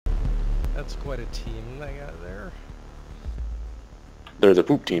That's quite a team they got there. They're the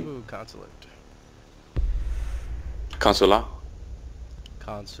poop team. Ooh, Consulate. Consulate.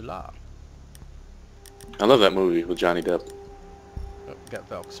 Consulate. I love that movie with Johnny Depp. Oh, got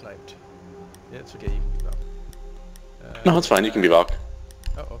Valk sniped. Yeah, it's okay, you can be Valk. No, it's fine, you can be Valk.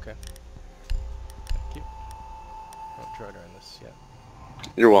 Oh, okay. Thank you. Don't try during this yet.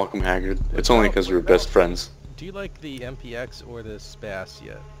 You're welcome, Haggard. It's only because we're best friends. Do you like the MPX or the SPAS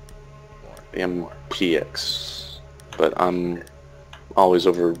yet? More. The MPX. But I'm always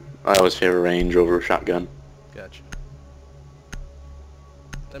over... I always favor range over shotgun. Gotcha.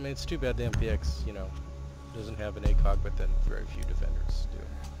 I mean, it's too bad the MPX, you know, doesn't have an ACOG, but then very few defenders do.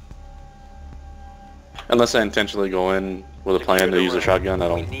 Unless I intentionally go in with a plan to use a shotgun, I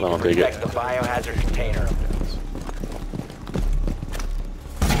don't take it. The biohazard container.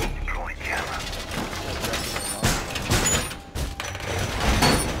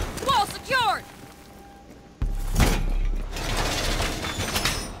 Wall secured.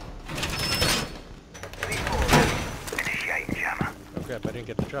 Oh crap, I didn't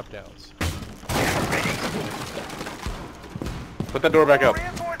get the drop downs. Put that door back up.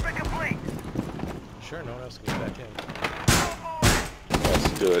 Sure, no one else can get back in.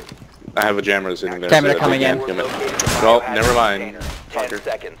 Let's do it. I have a jammer sitting there. Camera so that coming they in. can't come Well, never mind. 10 Fucker.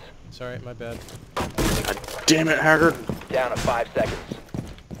 seconds. Sorry, my bad. God damn it, Haggard. Down to 5 seconds.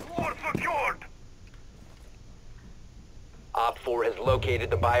 Op 4 has located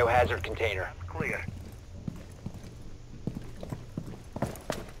the biohazard container. Clear.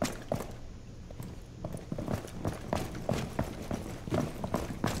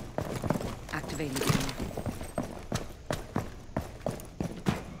 Activating the camera.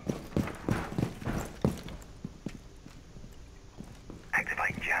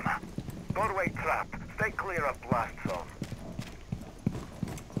 Activate jammer. Doorway trap. Stay clear of blast zone.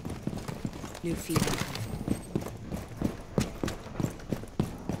 New feed.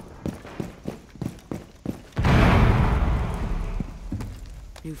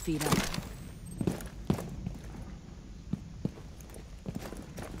 New feed up.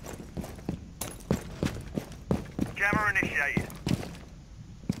 Jammer initiated.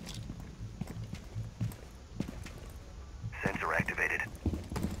 Sensor activated.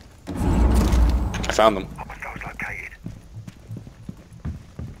 I found them. Hostiles located.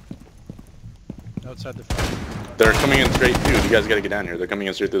 Outside the front. They're coming in straight, dude. You guys gotta get down here. They're coming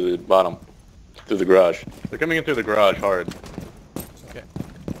in straight through the bottom. Through the garage. They're coming in through the garage hard. Okay.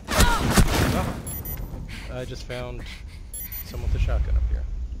 Oh, I just found someone with a shotgun up here.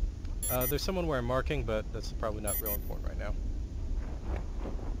 There's someone where I'm marking, but that's probably not real important right now.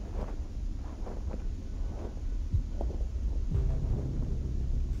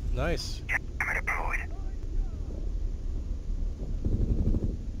 Nice. Jammer deployed.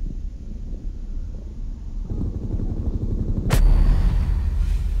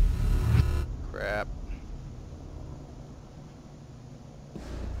 Crap.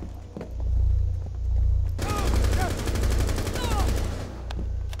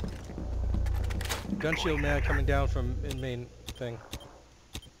 Gun shield man coming down from in main thing.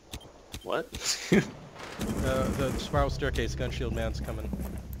 What? The spiral staircase gun shield man's coming.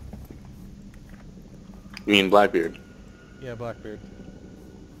 You mean Blackbeard? Yeah, Blackbeard.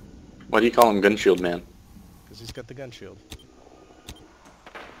 Why do you call him Gunshield Man? Because he's got the gun shield.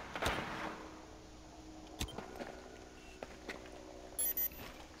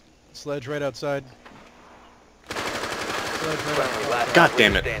 Sledge right outside. Sledge right outside. God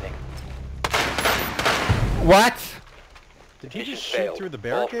damn it. Standing. What? Did he Mission just shoot failed. through the All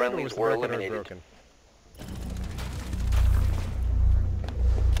barricade or friendlies was the were barricade already eliminated. broken?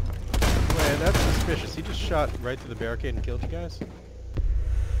 Wait, that's suspicious. He just shot right through the barricade and killed you guys?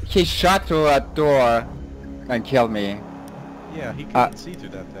 He shot through a door and killed me. Yeah, he couldn't see through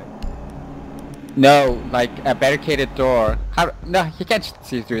that thing. No, like a barricaded door. How? No, he can't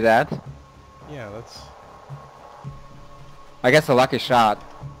see through that. Yeah, that's... I guess a lucky shot.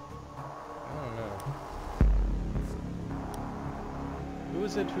 I don't know. Who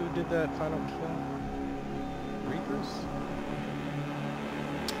was it who did that final kill? Reapers?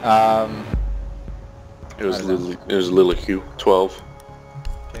 It was Lily Q 12.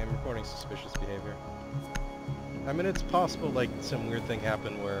 Okay, I'm reporting suspicious behavior. I mean, it's possible, like, some weird thing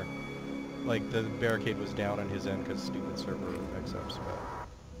happened where, like, the barricade was down on his end because stupid server mix-ups, but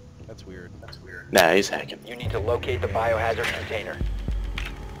that's weird. That's weird. Nah, he's hacking. You need to locate the biohazard container.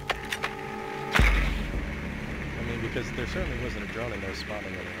 I mean, because there certainly wasn't a drone in there spawning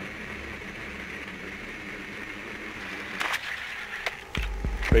anyone.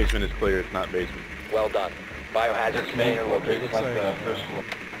 Basement is clear, it's not basement. Well done. Biohazard container located. Looks like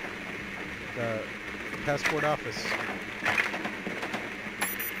passport office.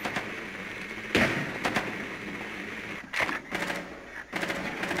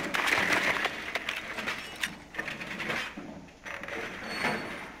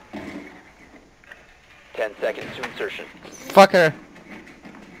 Ten seconds to insertion. Fucker.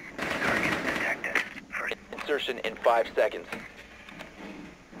 Target detected. First, Insertion in 5 seconds.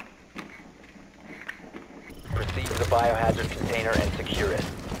 Proceed to the biohazard container and secure it.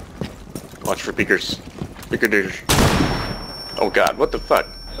 Watch for peekers. Peeker diggers. Oh god, what the fuck?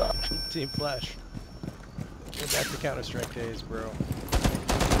 Team Flash. Go back to Counter-Strike days, bro.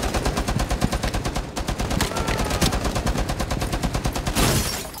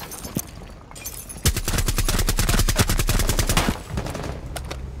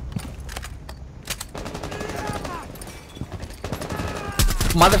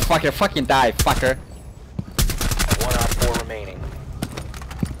 Motherfucker, fucking die, fucker. 1 op 4 remaining.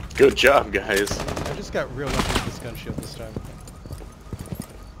 Good job, guys. I just got real lucky with this gun shield this time.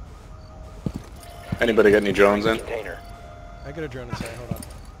 Anybody got any drones in? Container. I got a drone inside, hold on.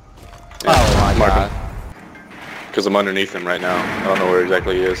 Oh my god. Because I'm underneath him right now. I don't know where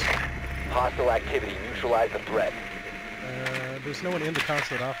exactly he is. Hostile activity. Neutralize the threat. There's no one in the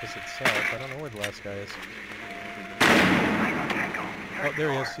consulate office itself. I don't know where the last guy is. Oh,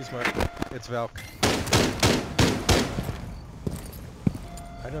 there he is. He's marked. It's Valk.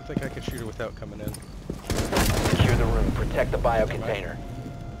 I don't think I could shoot her without coming in. Secure the room. Protect the bio container.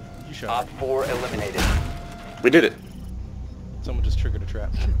 You shot Op her. 4 eliminated. We did it. Someone just triggered a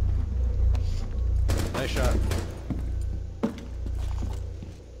trap. Nice shot.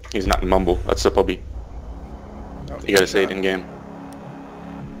 He's not mumble. That's the puppy. Oh, You gotta nice say it shot. in game.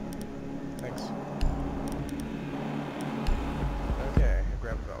 Thanks. Okay, I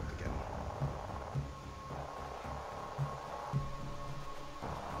grabbed Valk again.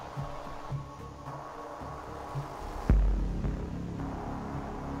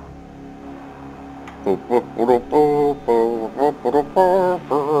 Bop, bop, bop, bop, bop,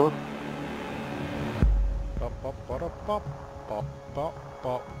 bop, bop,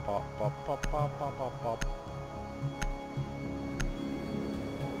 bop, bop, bop, bop, bop, bop, bop.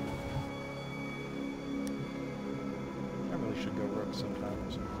 I really should go rook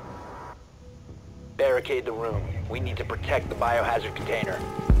sometimes. Barricade the room. We need to protect the biohazard container.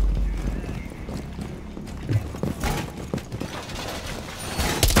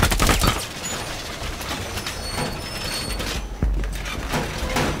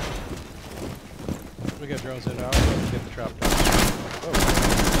 We got drones in now. Let's get the trap down. Oh.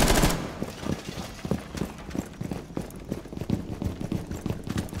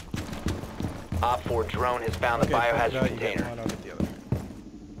 Op 4 drone has found the Okay, biohazard now you get container. one, I'll get the other.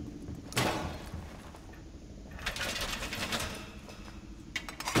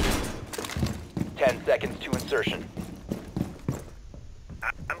 Ten seconds to insertion.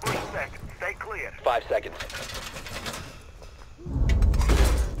 ambush set. Stay clear. 5 seconds.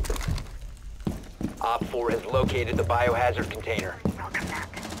 Op 4 has located the biohazard container. Welcome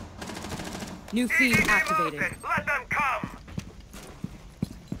back. New feed activated. Let them come.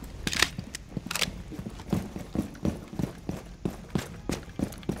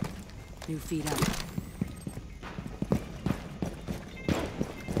 New feed up.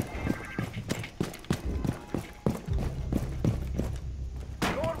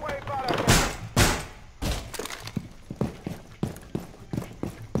 Doorway bottom.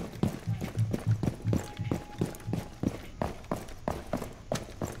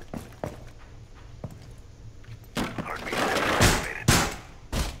 Heartbeat activated.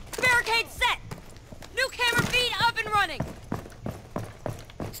 Barricade set! New camera feed up and running!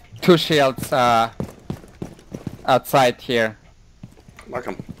 2 shields, outside here. Mark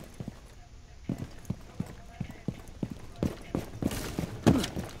him.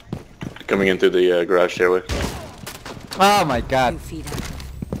 Coming in through the garage stairway. Oh my god. New feed active.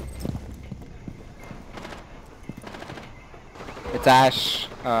 It's Ash.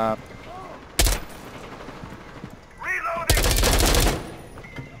 Reloading.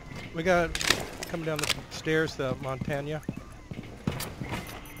 We got coming down the stairs, the Montana.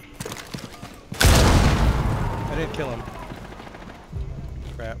 I didn't kill him.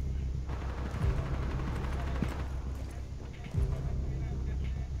 Crap.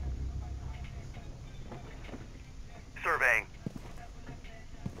 Surveying.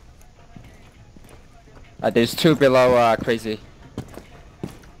 There's 2 below, crazy.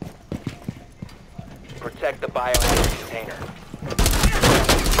 Protect the biohazard container.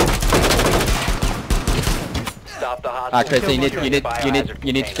 Stop the hostile. Crazy, you need biohazard to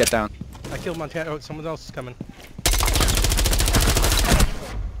container. get down. I killed Montana. Oh, someone else is coming.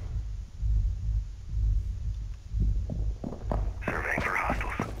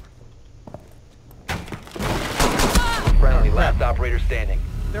 standing.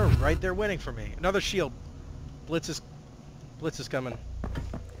 They're right there waiting for me. Another shield. Blitz is coming.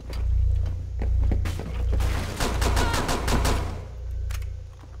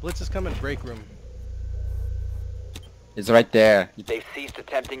 Blitz is coming. Break room. It's right there. They've ceased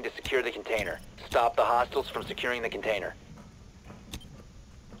attempting to secure the container. Stop the hostiles from securing the container.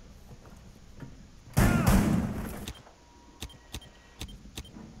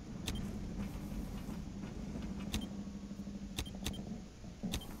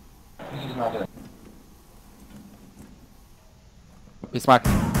 Bismarck.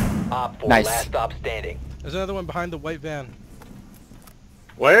 Op 4, Nice. last stop standing. There's another one behind the white van.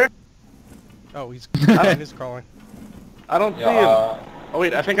 Where? Oh, he's behind his crawling. I don't see him. Oh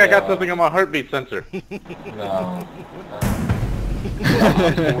wait, I think I got something on my heartbeat sensor. Op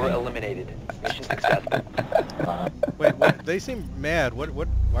 4 eliminated. Mission successful. Wait, what? They seem mad. What?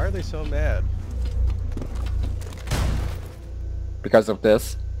 Why are they so mad? Because of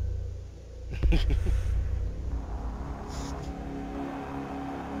this.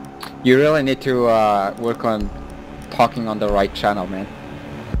 You really need to work on talking on the right channel, man.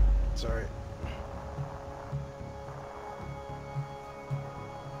 Sorry.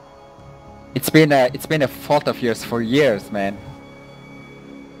 It's been a fault of yours for years, man.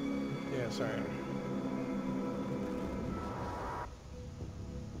 Yeah, sorry.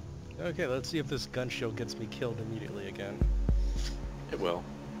 Okay, let's see if this gun show gets me killed immediately again. It will.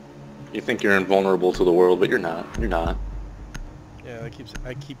 You think you're invulnerable to the world, but you're not. You're not. Yeah,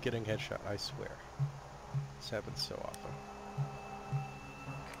 I keep getting headshot. I swear. This happens so often.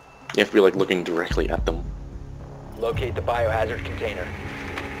 You have to be like looking directly at them. Locate the biohazard container.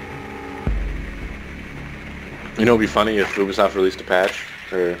 You know, it'd be funny if Ubisoft released a patch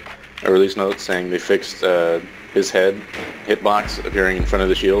or a release note saying they fixed his head hitbox appearing in front of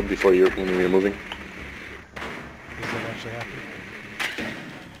the shield before when you were moving. Does that actually happen?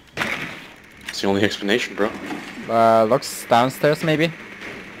 It's the only explanation, bro. Looks downstairs, maybe.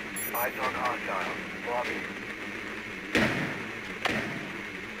 Eyes on hostile. Lobby.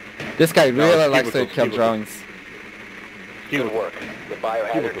 This guy really it's likes to cubicles, kill cubicles. drones. Good work. The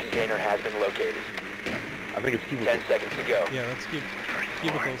biohazard container has been located. I think it's 10 seconds to go. Yeah, let's keep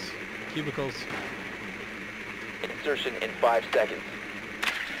cubicles. Cubicles. Insertion in 5 seconds.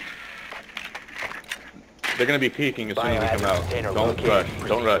 They're gonna be peeking as soon as they come Biohazard out. container Don't located. rush. Proceed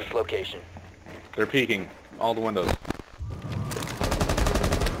Don't with rush. location. They're peeking. All the windows.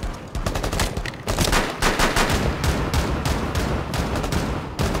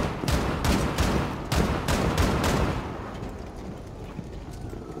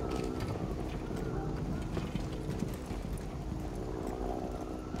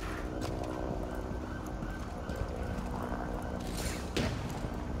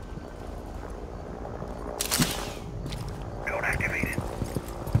 Drone activated.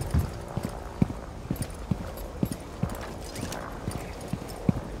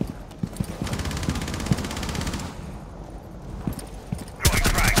 Throwing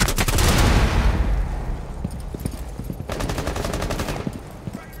frag.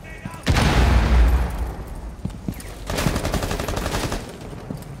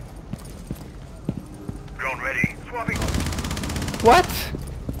 Drone ready. Swapping. What?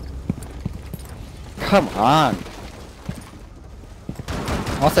 Come on.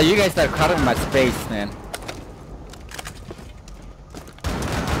 Also, you guys are cutting my space, man.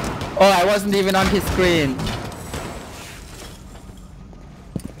 Oh, I wasn't even on his screen.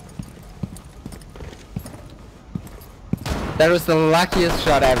 That was the luckiest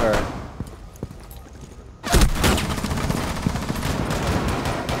shot ever.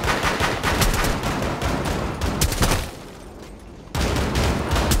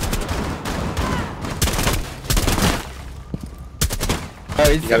 Oh,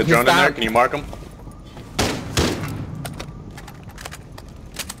 You got a drone in there? down. Can you mark them?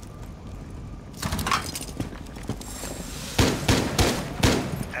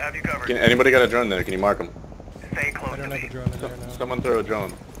 Have you covered. Anybody got a drone there? Can you mark them? Stay close I to don't have me. a drone in there now. Someone throw a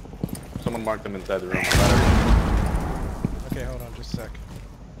drone. Someone mark them inside the room. Okay, hold on just a sec.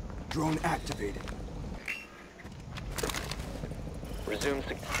 Drone activated. Resume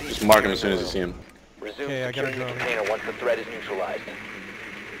Just mark them as soon as you see them. Resume Okay, I got a securing the drone. container once the threat is neutralized. Oops.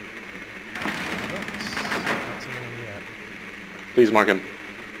 Not seeing him yet. Please mark him.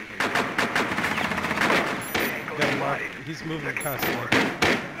 Got him marked. He's moving constantly.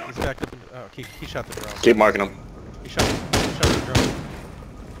 He's backed up. Oh, he shot the drone. Keep marking them. He shot the drone.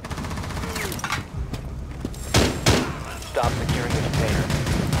 Stop securing the container.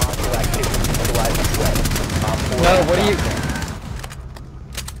 Hostile activity. Neutralize the threat. Op 4 No, what are you...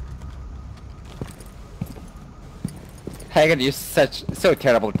 Hagen, you're so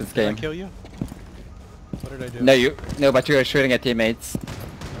terrible at this Did I game. kill you? What did I do? No, but you were shooting at teammates.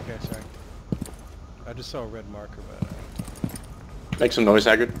 Okay, sorry. I just saw a red marker, but... Make some noise,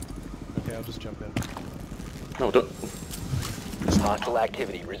 Haggard. Okay, I'll just jump in. No, don't. Hostile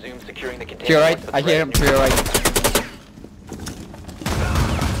activity. Resume securing the container. To your right, once the I hear threat him to your right.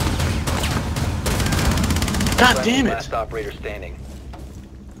 God Friendly damn it! last operator standing.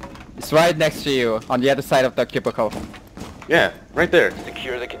 It's right next to you, on the other side of the cubicle. Yeah, right there.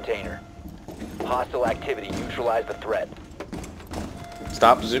 Secure the container. Hostile activity. Neutralize the threat.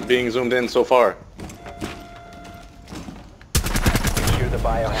 Stop being zoomed in so far. Secure the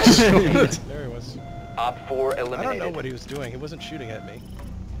biohazard. There he was. Op 4 I don't eliminated. know what he was doing. He wasn't shooting at me.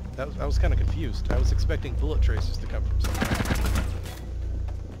 I was kind of confused. I was expecting bullet traces to come from somewhere.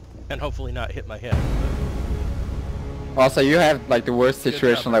 And hopefully not hit my head. Also, you have like the worst Good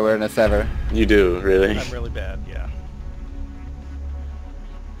situational job. awareness ever. You do, really. I'm really bad, yeah.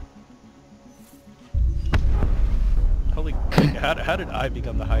 Holy... How did I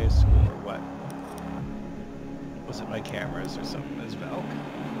become the highest score or what? Was it my cameras or something as Valk?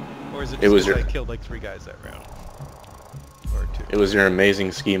 Or is it just was 'cause your- I killed like 3 guys that round? Or 2. It was your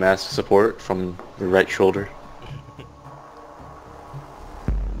amazing ski mask support from your right shoulder.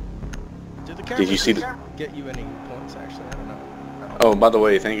 Did you see the... get you any points actually? I don't know. Oh, by the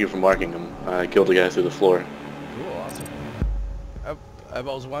way, thank you for marking him. I killed a guy through the floor. Cool, awesome. I've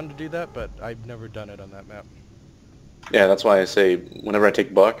always wanted to do that, but I've never done it on that map. Yeah, that's why I say whenever I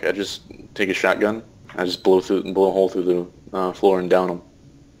take buck, I just take a shotgun. I just blow a hole through the floor and down him.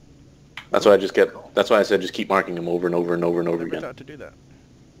 That's why I just kept. That's why I said just keep marking him over and over and over and over Never again. thought to do that.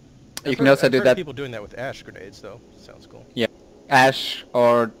 You can also I've do heard that. people doing that with ash grenades, though. Sounds cool. Yeah, Ash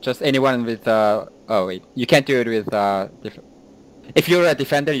or just anyone with. Oh wait, you can't do it with. If you're a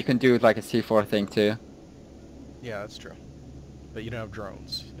defender, you can do like a C4 thing too. Yeah, that's true. But you don't have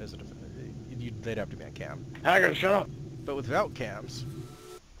drones as a defender. They'd have to be on cam. Haggard, shut up! But without cams,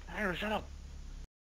 Haggard, shut up!